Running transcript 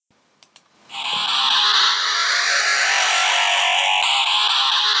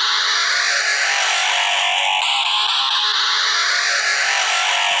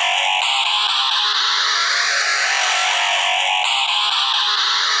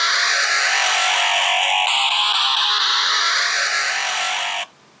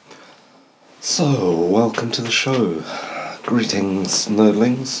So, welcome to the show. Greetings,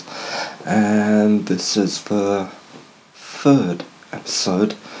 nerdlings. And this is the third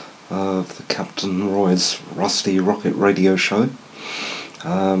episode of the Captain Roy's Rusty Rocket Radio Show.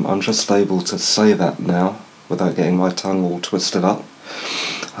 I'm just able to say that now without getting my tongue all twisted up.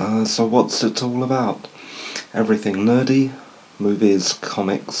 So what's it all about? Everything nerdy, movies,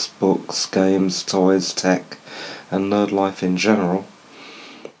 comics, books, games, toys, tech, and nerd life in general.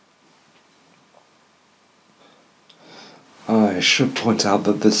 I should point out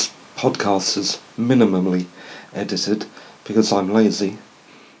that this podcast is minimally edited because I'm lazy.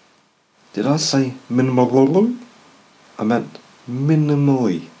 Did I say minimally? I meant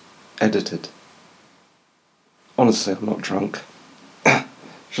minimally edited. Honestly, I'm not drunk.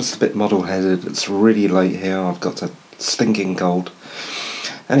 Just a bit muddle-headed. It's really late here. I've got a stinking cold.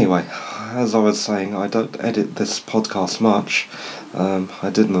 Anyway, as I was saying, I don't edit this podcast much.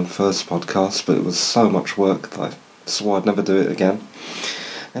 I did in the first podcast, but it was so much work that I swore I'd never do it again.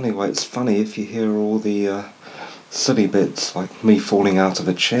 Anyway, it's funny if you hear all the silly bits like me falling out of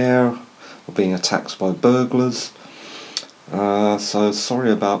a chair or being attacked by burglars. So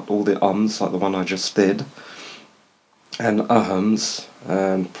sorry about all the ums like the one I just did, and ahums,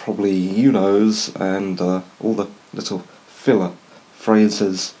 and probably you knows, and all the little filler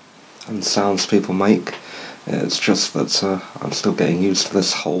phrases and sounds people make. It's just that I'm still getting used to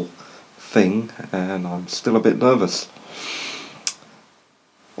this whole thing, and I'm still a bit nervous.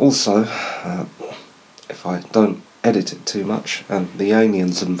 Also, if I don't edit it too much and the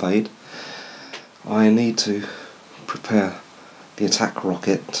aliens invade, I need to prepare the attack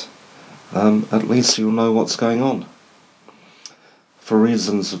rocket. At least you'll know what's going on. For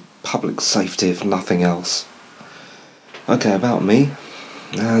reasons of public safety, if nothing else. Okay, about me.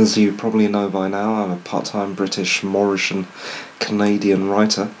 As you probably know by now, I'm a part-time British, Mauritian, Canadian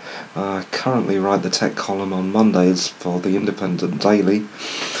writer. I currently write the tech column on Mondays for the Independent Daily.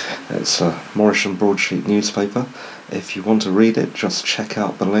 It's a Mauritian broadsheet newspaper. If you want to read it, just check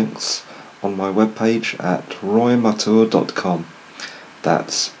out the links on my webpage at roymathur.com.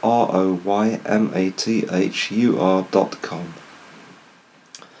 That's roymathur.com.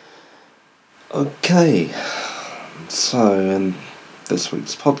 Okay, so in this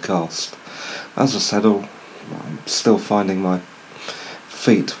week's podcast, as I said, I'm still finding my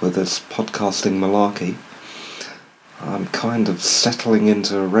feet with this podcasting malarkey. I'm kind of settling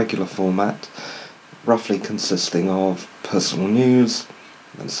into a regular format, roughly consisting of personal news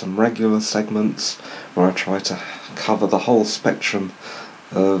and some regular segments where I try to cover the whole spectrum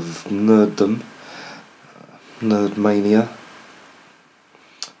of nerddom, nerdmania,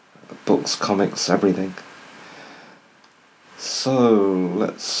 books, comics, everything. So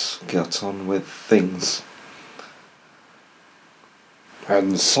let's get on with things.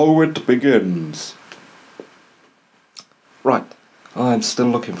 And so it begins. Right, I'm still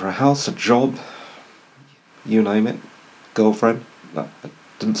looking for a house, a job, you name it, girlfriend. No, I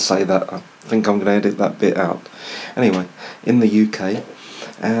didn't say that. I think I'm going to edit that bit out. Anyway, in the UK,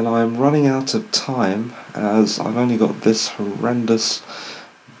 and I'm running out of time as I've only got this horrendous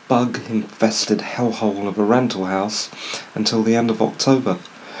bug-infested hellhole of a rental house until the end of October.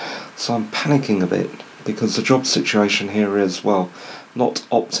 So I'm panicking a bit because the job situation here is, well, not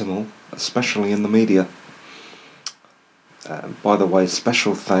optimal, especially in the media. By the way,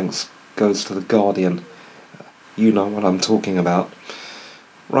 special thanks goes to The Guardian. You know what I'm talking about.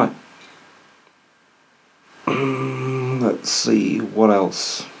 Right. Let's see, what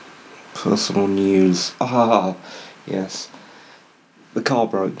else? Personal news. Yes. The car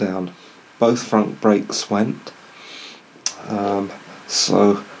broke down. Both front brakes went.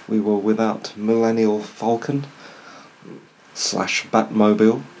 So we were without Millennial Falcon /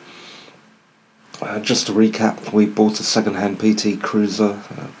 Batmobile. Just to recap, we bought a second-hand PT Cruiser,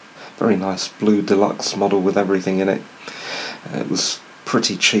 a very nice blue deluxe model with everything in it. It was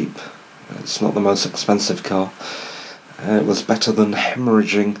pretty cheap. It's not the most expensive car. It was better than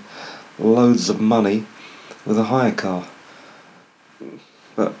hemorrhaging loads of money with a hire car.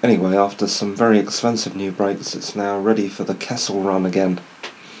 But anyway, after some very expensive new brakes, it's now ready for the Kessel Run again.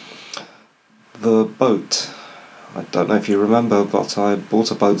 The boat. I don't know if you remember, but I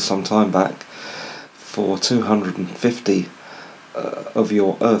bought a boat some time back for 250 of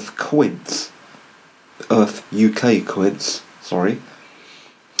your Earth quids. Earth UK quids, sorry.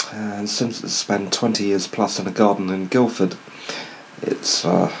 And since it's spent 20 years plus in a garden in Guildford, it's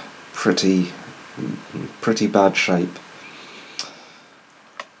pretty bad shape.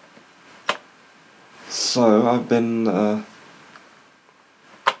 So I've been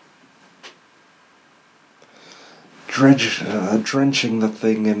drenching the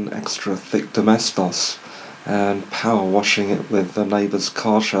thing in extra thick domestos and power washing it with the neighbour's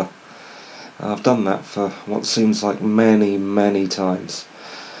kasha. I've done that for what seems like many, many times,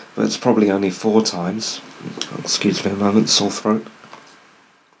 but it's probably only 4 times. Excuse me a moment, sore throat.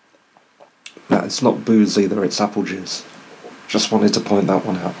 No, it's not booze either, it's apple juice. Just wanted to point that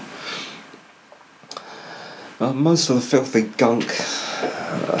one out. Most of the filthy gunk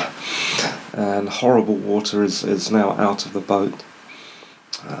and horrible water is now out of the boat.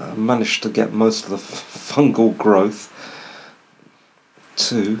 Managed to get most of the fungal growth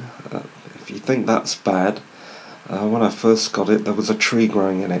too. If you think that's bad, when I first got it there was a tree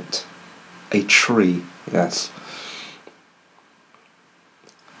growing in it. A tree, yes.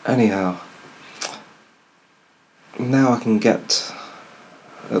 Anyhow, now I can get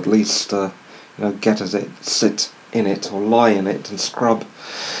at least get at it, sit in it or lie in it and scrub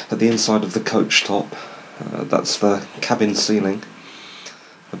at the inside of the coach top. That's the cabin ceiling.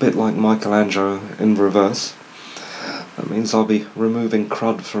 A bit like Michelangelo in reverse. That means I'll be removing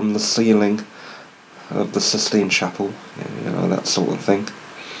crud from the ceiling of the Sistine Chapel, that sort of thing.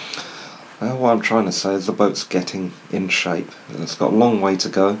 What I'm trying to say is the boat's getting in shape. It's got a long way to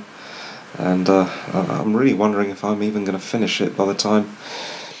go, and I'm really wondering if I'm even going to finish it by the time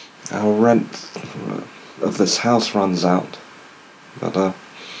our rent of this house runs out. But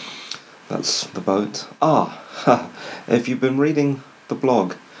that's the boat. If you've been reading the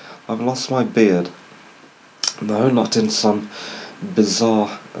blog, I've lost my beard. No, not in some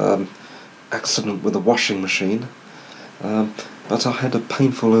bizarre accident with a washing machine, but I had a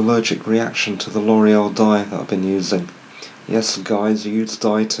painful allergic reaction to the L'Oreal dye that I've been using. Yes, guys, you use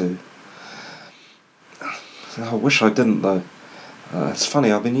dye too. I wish I didn't though. It's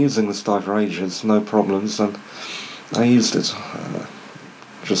funny, I've been using this dye for ages, no problems, and I used it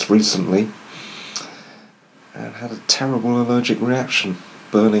just recently and had a terrible allergic reaction.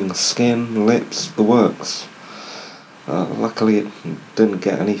 Burning skin, lips, the works. Luckily it didn't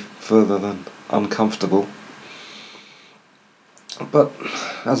get any further than uncomfortable. But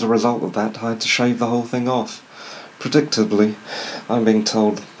as a result of that, I had to shave the whole thing off. Predictably, I'm being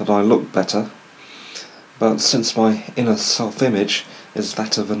told that I look better, but since my inner self-image is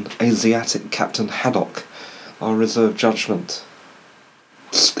that of an Asiatic Captain Haddock, I reserve judgment.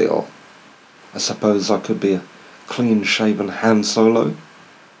 Still, I suppose I could be a clean-shaven Han Solo?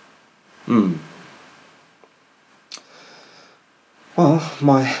 Well,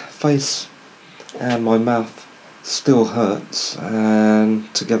 my face and my mouth still hurts,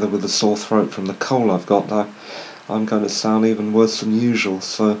 and together with the sore throat from the cold I've got, I'm going to sound even worse than usual,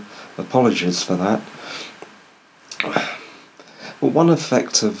 so apologies for that. But one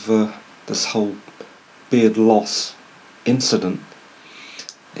effect of this whole beard loss incident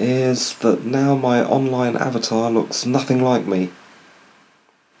is that now my online avatar looks nothing like me.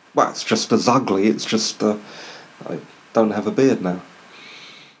 Well, it's just as ugly, it's just I don't have a beard now.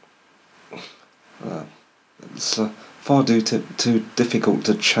 It's far too difficult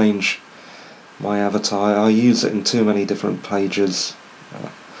to change my avatar. I use it in too many different pages,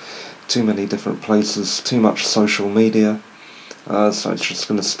 too many different places, too much social media, so it's just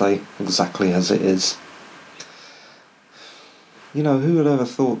going to stay exactly as it is. Who would ever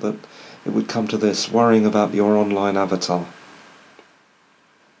thought that it would come to this, worrying about your online avatar?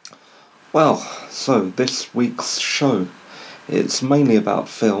 Well, so this week's show, it's mainly about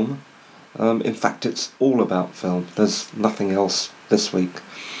film. In fact, it's all about film. There's nothing else this week.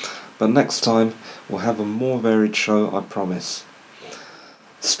 But next time, we'll have a more varied show, I promise.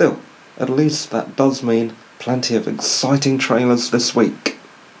 Still, at least that does mean plenty of exciting trailers this week.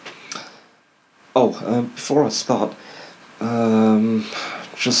 Before I start,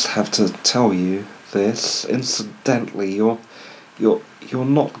 just have to tell you this. Incidentally, you're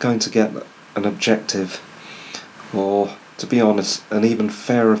not going to get an objective, or, to be honest, an even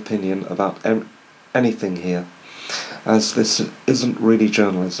fair opinion about anything here, as this isn't really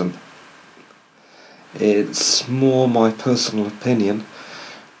journalism. It's more my personal opinion,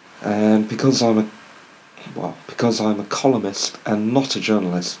 and because I'm a columnist and not a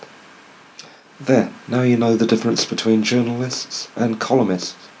journalist. There, now you know the difference between journalists and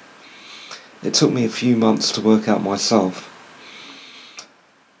columnists. It took me a few months to work out myself.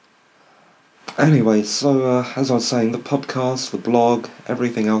 Anyway, so as I was saying, the podcast, the blog,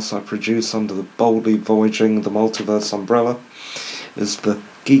 everything else I produce under the boldly voyaging the multiverse umbrella is the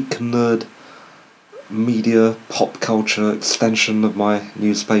geek nerd media pop culture extension of my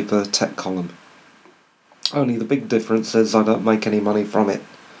newspaper tech column. Only the big difference is I don't make any money from it.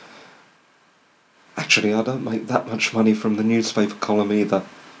 Actually, I don't make that much money from the newspaper column either.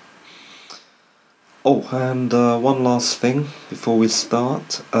 Oh, and one last thing before we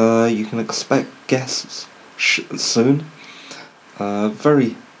start. You can expect guests soon.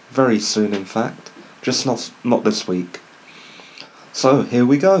 Very, very soon, in fact. Just not this week. So here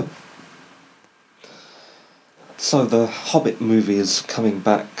we go. So the Hobbit movie is coming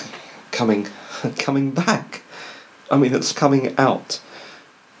back. Coming, coming back. I mean, it's coming out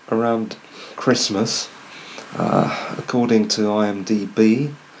around Christmas, according to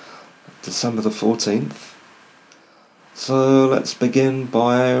IMDb, December the 14th. So let's begin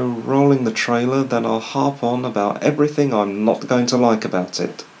by rolling the trailer, then I'll harp on about everything I'm not going to like about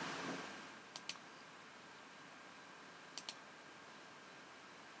it.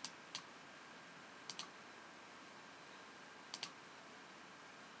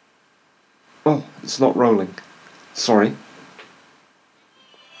 Oh, it's not rolling. Sorry.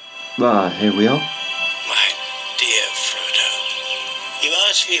 Here we are. My dear Frodo, you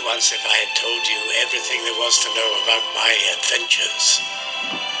asked me once if I had told you everything there was to know about my adventures.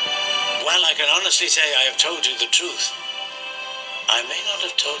 Well, I can honestly say I have told you the truth. I may not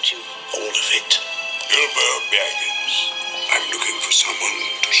have told you all of it. Bilbo Baggins. I'm looking for someone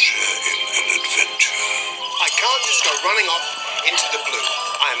to share in an adventure. I can't just go running off into the blue.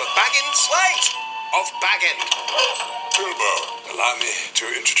 I am a Baggins. Wait! Of Bag End. Bilbo, allow me to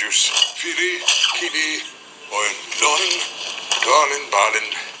introduce Philly, Kitty, Owen, Lon, Darlin, Barlin,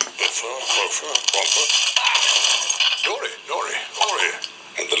 Biffer, Buffer, Bumper, Nori,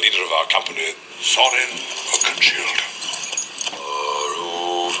 and the leader of our company, Thorin Oakenshield. Far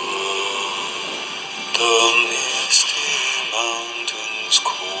over the misty mountains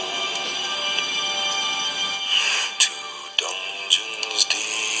cold, to dungeons deep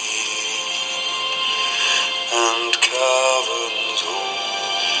and caverns old,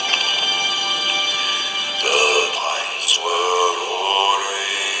 the pines were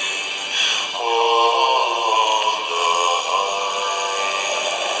roaring on the height,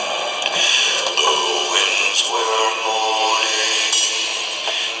 the winds were moaning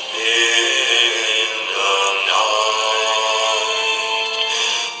in the night.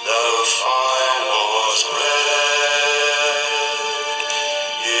 The fire was red,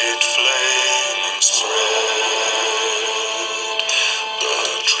 it flaming spread. The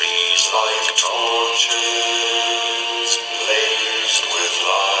trees like torches blazed with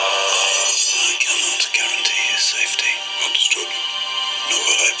light. I cannot guarantee his safety. Understood. Nor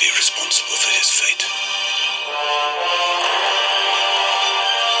will I be responsible for his fate.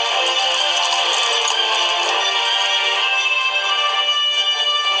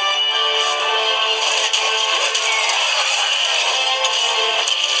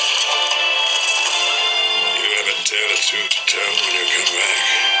 You have a tale or two to tell when you come back.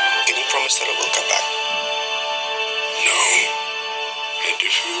 Can you promise that I will come back? No. And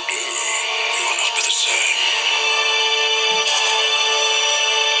if you do, you will not be the same.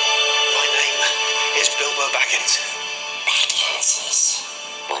 My name is Bilbo Baggins. Bagginses.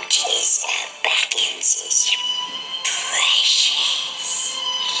 What is that Bagginses? Precious.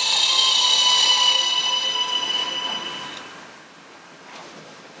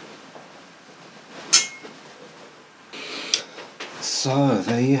 So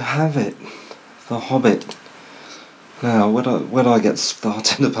there you have it. The Hobbit. Now, where do I get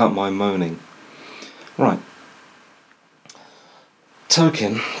started about my moaning? Right.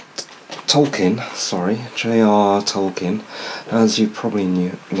 Tolkien, J.R.R. Tolkien, as you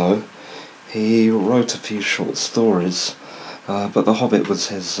probably know, he wrote a few short stories, but The Hobbit was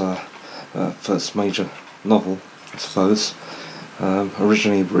his first major novel, I suppose,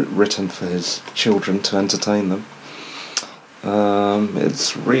 originally written for his children to entertain them.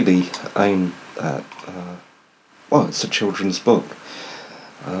 It's really aimed at, it's a children's book.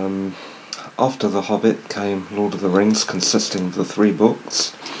 After The Hobbit came Lord of the Rings, consisting of the three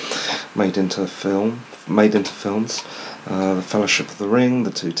books made into films, The Fellowship of the Ring,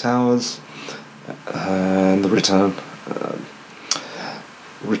 The Two Towers, and The Return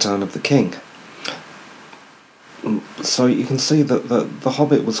of the King. So you can see that the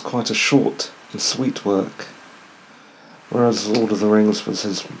Hobbit was quite a short and sweet work, whereas Lord of the Rings was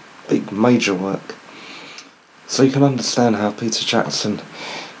his big major work. So you can understand how Peter Jackson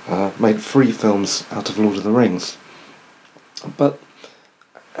made 3 films out of Lord of the Rings. But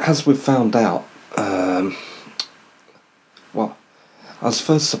as we've found out, I was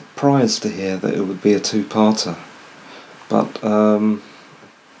first surprised to hear that it would be a 2-parter. But a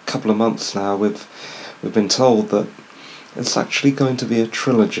couple of months now, we've been told that it's actually going to be a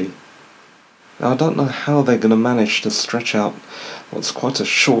trilogy. Now, I don't know how they're going to manage to stretch out what's quite a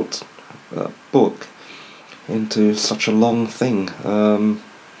short book into such a long thing.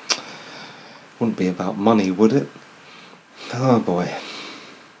 Wouldn't be about money, would it? Oh boy.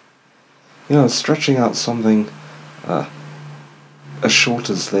 You know, stretching out something as short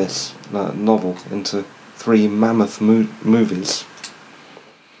as this novel into 3 mammoth movies.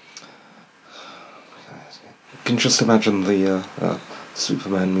 You can just imagine the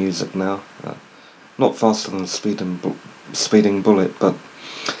Superman music now. Not faster than a speeding bullet, but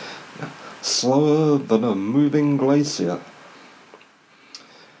slower than a moving glacier.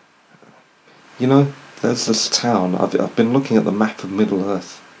 You know, there's this town. I've been looking at the map of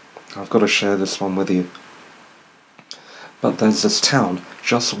Middle-earth. I've got to share this one with you. But there's this town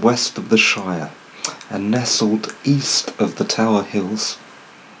just west of the Shire and nestled east of the Tower Hills.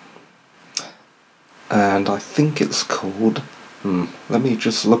 And I think it's called... let me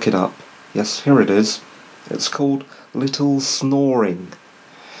just look it up. Yes, here it is. It's called Little Snoring.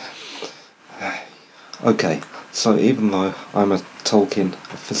 Okay, so even though I'm a Tolkien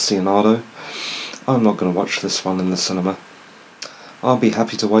aficionado, I'm not going to watch this one in the cinema. I'll be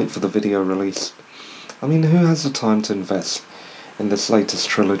happy to wait for the video release. I mean, who has the time to invest in this latest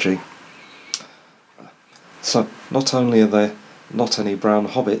trilogy? So, not only are there not any brown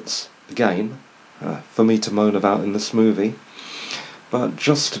hobbits, again, for me to moan about in this movie, but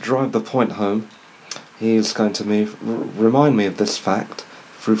just to drive the point home, he is going to remind me of this fact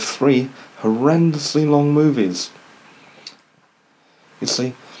through 3 horrendously long movies. You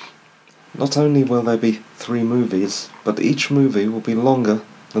see, not only will there be 3 movies, but each movie will be longer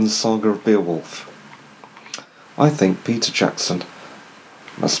than the saga of Beowulf. I think Peter Jackson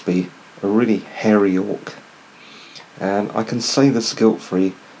must be a really hairy orc. And I can say this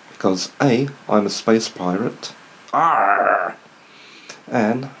guilt-free because A, I'm a space pirate. Arrgh!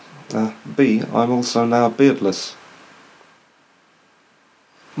 And B, I'm also now beardless.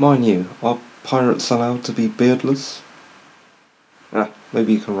 Mind you, are pirates allowed to be beardless?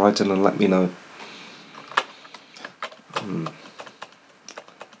 Maybe you can write in and let me know.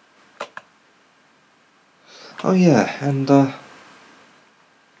 Oh yeah, and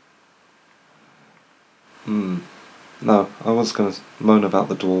no, I was going to moan about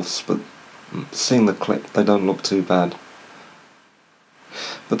the dwarfs, but seeing the clip, they don't look too bad.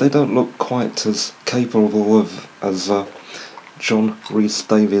 But they don't look quite as capable as John Rhys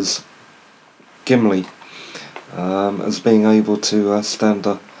Davies' Gimli, as being able to stand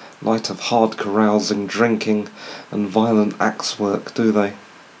a night of hard carousing, drinking and violent axe work, do they?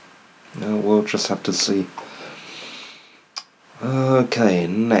 We'll just have to see. Okay,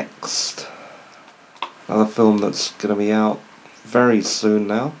 next. Another film that's going to be out very soon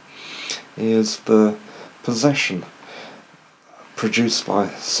now is The Possession, produced by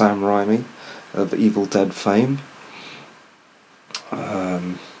Sam Raimi of Evil Dead fame.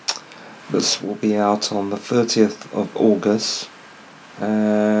 This will be out on the 30th of August,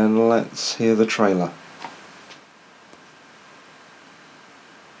 and let's hear the trailer.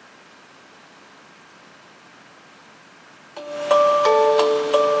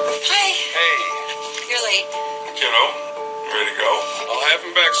 Hi. Hey, You're late. kiddo. You ready to go? I'll have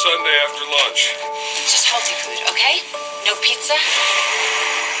him back Sunday after lunch. Just healthy food, okay? No pizza?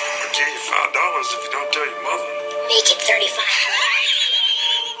 I'll give you $5 if you don't tell your mother. Make it 35.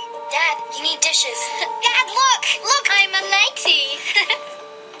 Dad, you need dishes. Dad, look! Look, I'm a matey.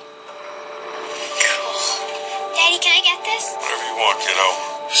 Cool. Daddy, can I get this? Whatever you want, kiddo.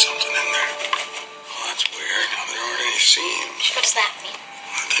 There's something in there. Oh, that's weird. There aren't any seams. What does that mean?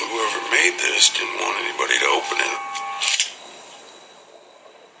 I think whoever made this didn't want anybody to open it.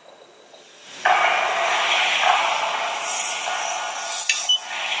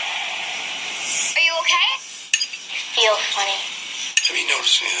 Are you okay? Feel funny. Have you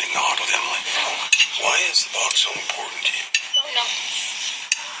noticed anything odd with Emily? Why is the box so important to you? Don't know.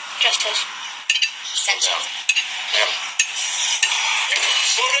 Just as sensitive. Em.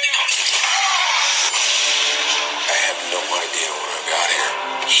 Slow down! I have no idea what I got here.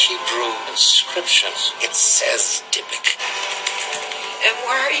 Hebrew inscriptions. It says Dybbuk. And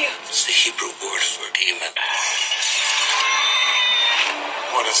where are you? It's the Hebrew word for demon.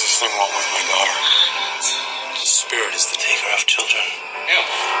 What does this thing want with my daughter? The spirit is the taker of children. Em.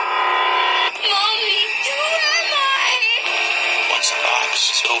 Mommy, where am I? Once the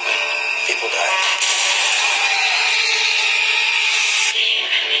box is open, people die.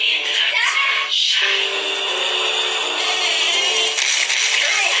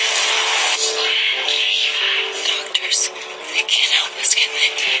 Doctors, they can't help us, can they?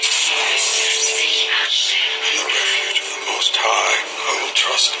 In the refuge of the Most High, I will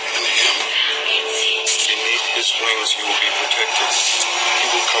trust in Him. Beneath His wings you will be protected. He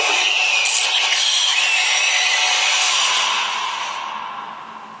will cover you.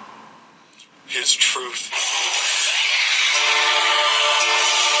 his truth.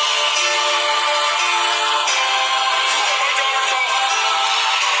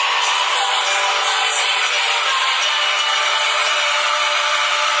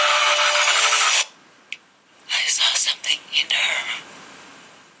 I saw something in her.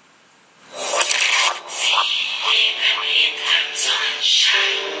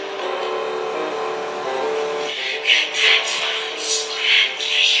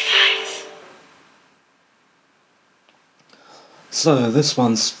 So this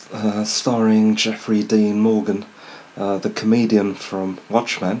one's starring Jeffrey Dean Morgan, the comedian from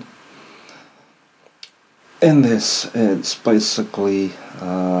Watchmen. In this, it's basically,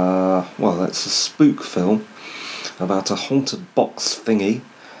 it's a spook film about a haunted box thingy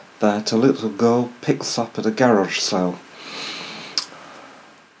that a little girl picks up at a garage sale.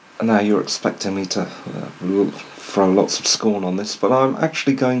 Now you're expecting me to throw lots of scorn on this, but I'm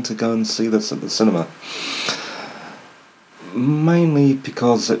actually going to go and see this at the cinema. Mainly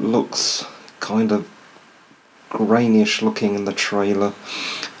because it looks kind of grainish looking in the trailer,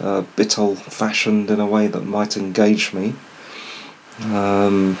 a bit old-fashioned in a way that might engage me.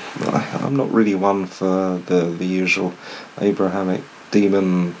 I'm not really one for the usual Abrahamic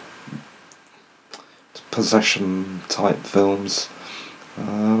demon possession type films.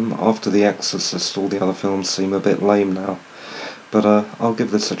 After The Exorcist, all the other films seem a bit lame now, but I'll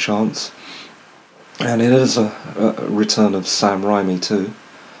give this a chance. And it is a return of Sam Raimi too,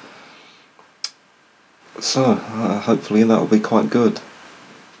 so hopefully that'll be quite good.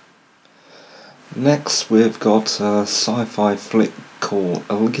 Next we've got a sci-fi flick called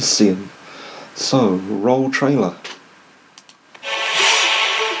Elysium. So, roll trailer.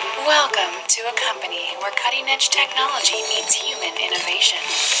 Welcome to a company where cutting-edge technology meets human innovation.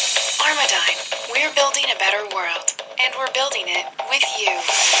 Armadyne, we're building a better world, and we're building it with you.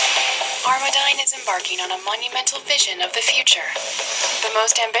 Armadyne is embarking on a monumental vision of the future. The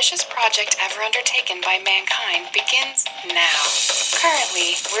most ambitious project ever undertaken by mankind begins now.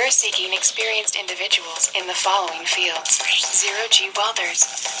 Currently, we're seeking experienced individuals in the following fields: zero-G welders,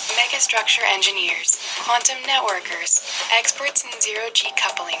 megastructure engineers, quantum networkers, experts in zero-G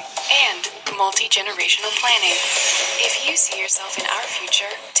coupling, and multi-generational planning. If you see yourself in our future,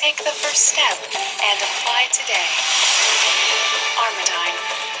 take the first step and apply today. Armadyne,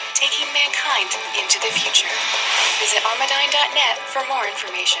 taking mankind into the future. Visit armadyne.net for more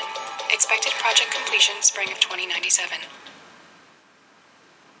information. Expected project completion spring of 2097.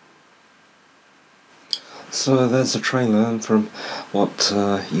 So there's a trailer, and from what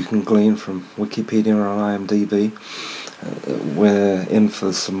you can glean from Wikipedia or IMDb, we're in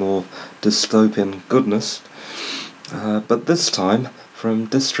for some more dystopian goodness. But this time from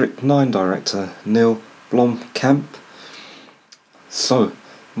District 9 director Neil Blomkamp. So,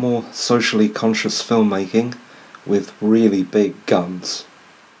 more socially conscious filmmaking with really big guns.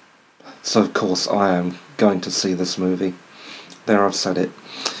 So of course I am going to see this movie. There, I've said it.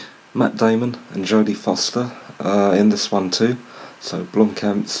 Matt Damon and Jodie Foster in this one too. So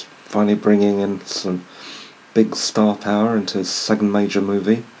Blomkamp's finally bringing in some big star power into his second major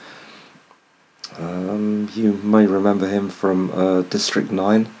movie. You may remember him from District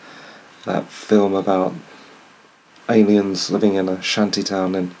 9, that film about aliens living in a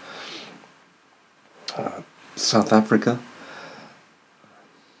shantytown in South Africa.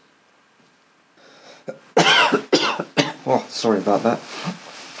 Oh, sorry about that.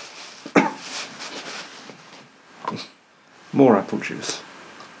 More apple juice.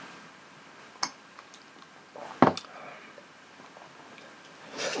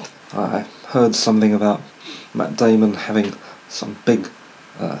 I heard something about Matt Damon having some big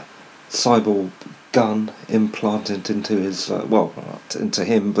cyborg gun implanted into his, not into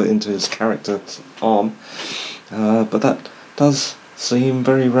him, but into his character's arm. But that does seem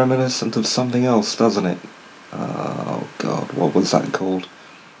very reminiscent of something else, doesn't it? Oh god, what was that called?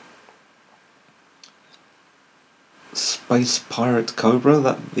 Space Pirate Cobra?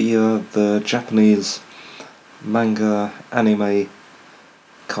 That the Japanese manga anime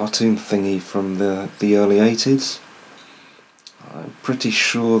cartoon thingy from the early 80s. I'm pretty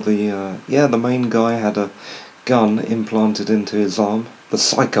sure the main guy had a gun implanted into his arm, the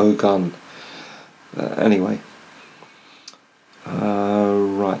Psycho gun. Anyway,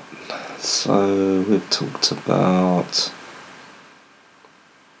 right. So we've talked about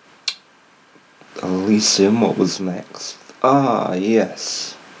Elysium. What was next? Ah,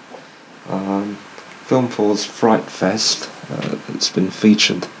 yes. Film 4's Fright Fest. It's been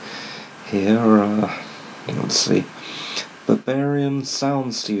featured here. Let's see. Barbarian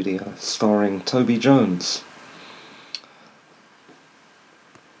Sound Studio, starring Toby Jones.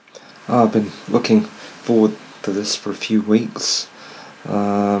 I've been looking forward to this for a few weeks,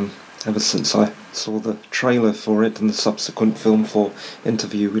 ever since I saw the trailer for it and the subsequent film for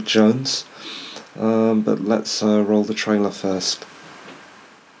Interview with Jones. But let's roll the trailer first.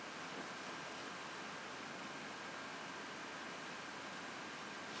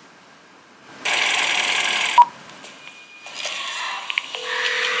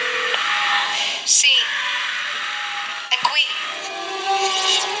 Sì. È qui.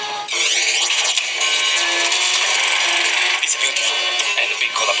 It's beautiful, and a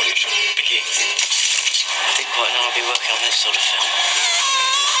big collaboration begins. I think quite now I'll be working on this sort of film.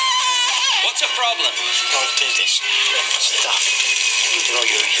 What's your problem? Don't do this. Stop. You know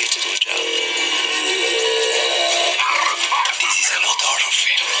you're here to do a job. This is not horror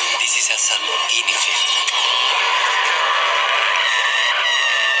film. This is a Salvini film.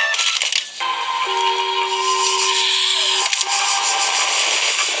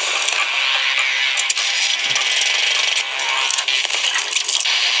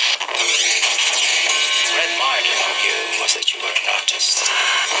 Red margin of you was that you were an artist.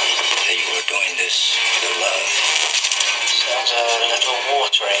 That you were doing this for the love. Sounds a little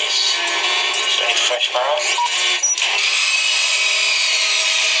water race. Is there any fresh marrow?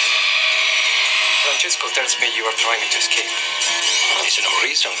 Francesco tells me you are trying to escape. There's no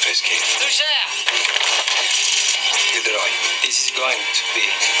reason to escape. Who's there? Gilderoy, this is going to be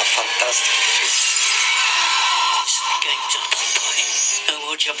a fantastic film. It's going to and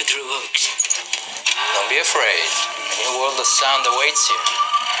we're jumping through hooks. Don't be afraid. A new world of sound awaits you.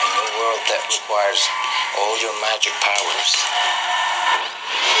 A new world that requires all your magic powers.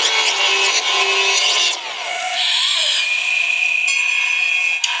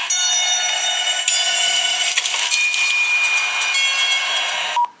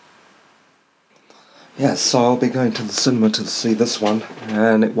 Yes, so I'll be going to the cinema to see this one,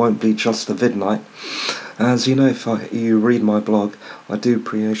 and it won't be just a vid night. As you know, if you read my blog, I do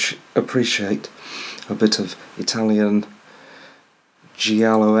appreciate a bit of Italian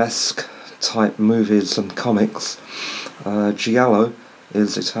giallo-esque type movies and comics. Giallo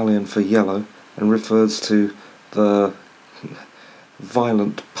is Italian for yellow and refers to the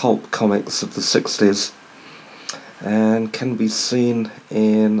violent pulp comics of the 60s, and can be seen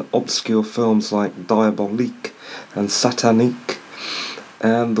in obscure films like Diabolique and Satanique,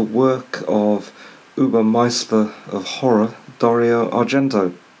 and the work of Ubermeister of horror Dario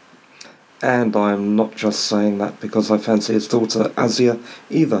Argento. And I'm not just saying that because I fancy his daughter Asia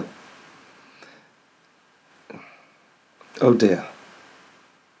either. Oh dear.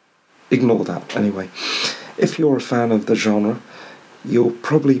 Ignore that anyway. If you're a fan of the genre, you'll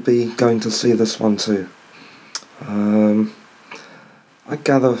probably be going to see this one too. I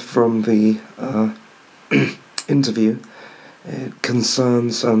gather from the interview it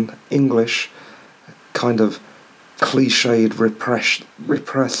concerns an English kind of cliched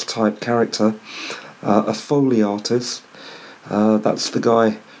repressed type character, a Foley artist. That's the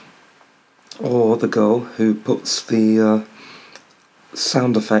guy or the girl who puts the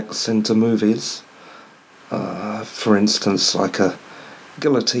sound effects into movies. For instance, like a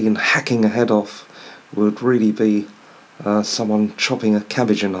guillotine hacking a head off would really be someone chopping a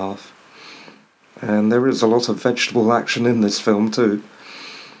cabbage in half. And there is a lot of vegetable action in this film too.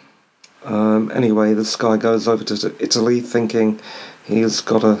 Anyway, this guy goes over to Italy thinking he's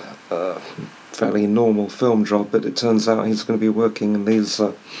got a fairly normal film job, but it turns out he's going to be working in these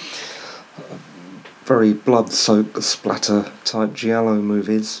very blood-soaked splatter type giallo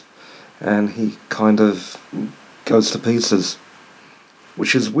movies, and he kind of goes to pieces,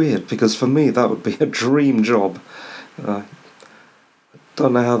 which is weird because for me that would be a dream job.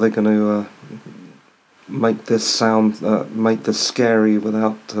 Don't know how they're going to make this scary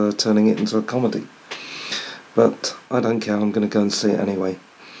without turning it into a comedy. But I don't care, I'm going to go and see it anyway.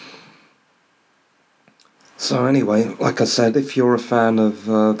 So anyway, like I said, if you're a fan of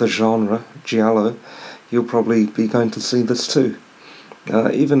the genre, giallo, you'll probably be going to see this too.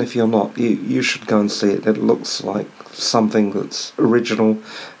 Even if you're not, you should go and see it. It looks like something that's original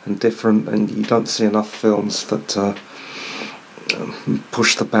and different, and you don't see enough films that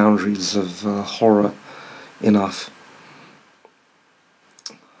push the boundaries of horror enough.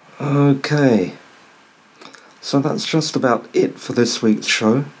 Okay, so that's just about it for this week's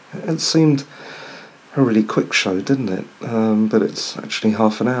show. It seemed a really quick show, didn't it? But it's actually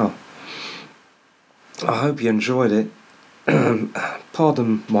half an hour. I hope you enjoyed it.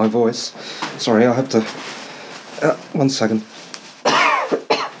 Pardon my voice. Sorry, I have to... 1 second.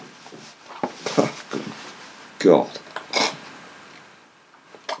 God.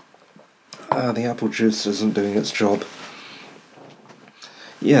 The apple juice isn't doing its job.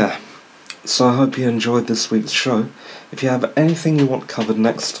 Yeah, So I hope you enjoyed this week's show. If you have anything you want covered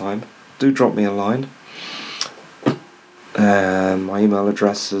next time, do drop me a line. And my email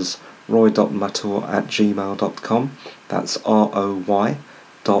address is roy.matur@gmail.com. That's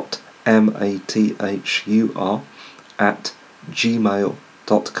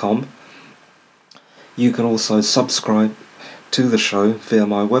roy.mathur@gmail.com. You can also subscribe to the show via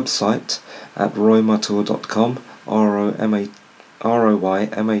my website at roymathur.com,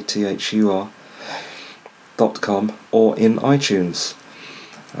 roymathur.com, or in iTunes.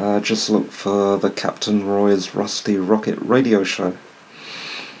 Just look for the Captain Roy's Rusty Rocket Radio Show.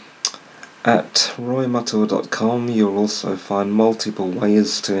 At roymathur.com you'll also find multiple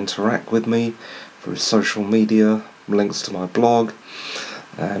ways to interact with me through social media, links to my blog,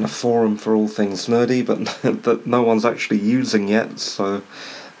 and a forum for all things nerdy, but that no one's actually using yet, so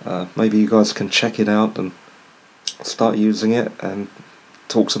maybe you guys can check it out and start using it and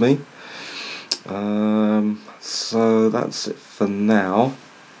talk to me. So that's it for now.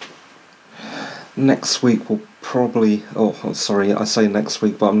 Next week will probably... I say next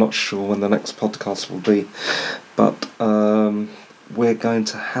week, but I'm not sure when the next podcast will be. But we're going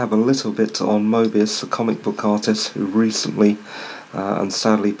to have a little bit on Moebius, a comic book artist who recently and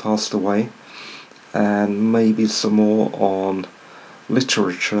sadly passed away, and maybe some more on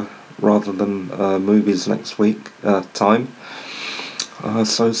literature rather than movies next week time.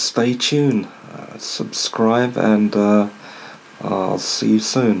 So stay tuned, subscribe, and I'll see you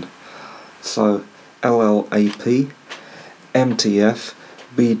soon. So LLAP, MTF,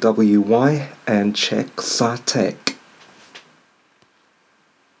 BWY, and check Tech.